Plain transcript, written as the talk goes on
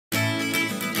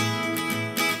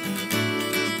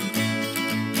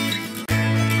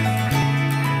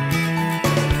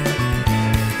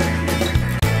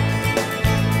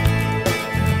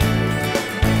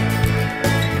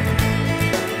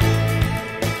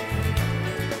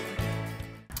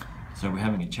So we're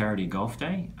having a charity golf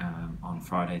day on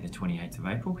Friday the 28th of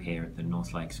April here at the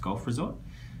North Lakes Golf Resort.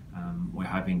 We're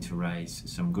hoping to raise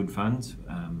some good funds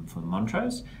for the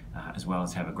Montrose, as well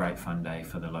as have a great fun day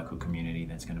for the local community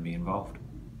that's going to be involved.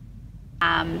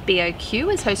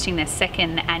 BOQ is hosting their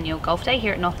second annual golf day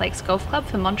here at North Lakes Golf Club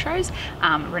for Montrose.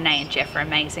 Renee and Jeff are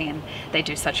amazing and they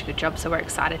do such a good job, so we're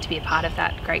excited to be a part of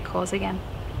that great cause again.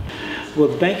 Well,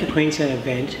 the Bank of Queensland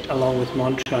event, along with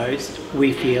Montrose,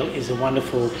 we feel is a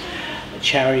wonderful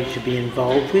charity to be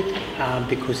involved with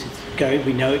because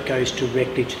we know it goes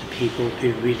directly to the people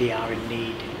who really are in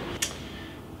need.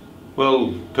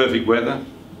 Well, perfect weather,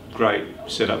 great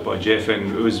setup by Jeff,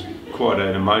 and it was quite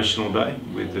an emotional day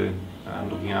with the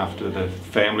looking after the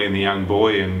family and the young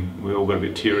boy, and we all got a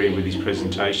bit teary with his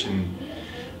presentation.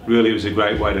 Really, it was a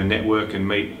great way to network and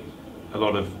meet a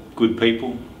lot of good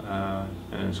people,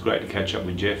 and it's great to catch up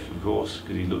with Jeff, of course,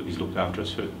 because he's looked after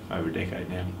us for over a decade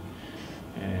now.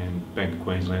 And Bank of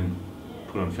Queensland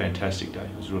put on a fantastic day.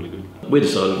 It was really good. We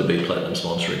decided to be platinum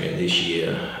sponsoring it this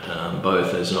year,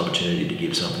 both as an opportunity to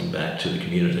give something back to the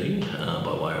community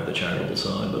by way of the charitable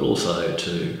side, but also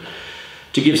to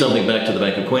give something back to the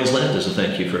Bank of Queensland as a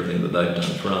thank you for everything that they've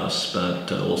done for us, but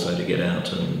also to get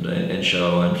out and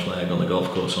show our own flag on the golf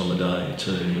course on the day,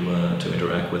 to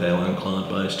interact with our own client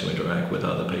base, to interact with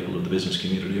other people of the business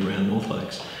community around North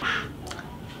Lakes.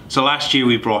 So last year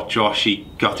we brought Josh. He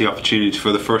got the opportunity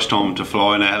for the first time to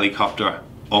fly in a helicopter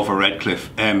over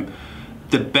Redcliffe.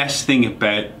 The best thing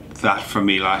about that for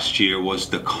me last year was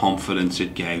the confidence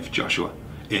it gave Joshua.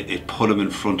 It put him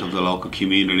in front of the local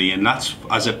community, and that's,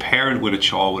 as a parent with a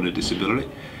child with a disability,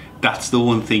 that's the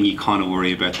one thing you kind of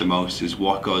worry about the most, is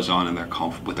what goes on in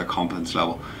with their confidence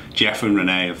level. Jeff and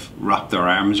Renee have wrapped their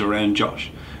arms around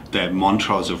Josh. The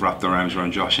Montrose have wrapped their arms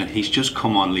around Josh, and he's just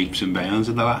come on leaps and bounds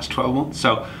in the last 12 months.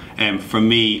 So for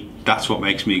me, that's what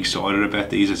makes me excited about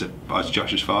these as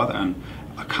Josh's father, and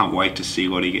I can't wait to see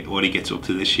what he gets up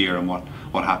to this year and what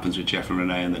happens with Jeff and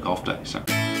Renee in the golf day. So.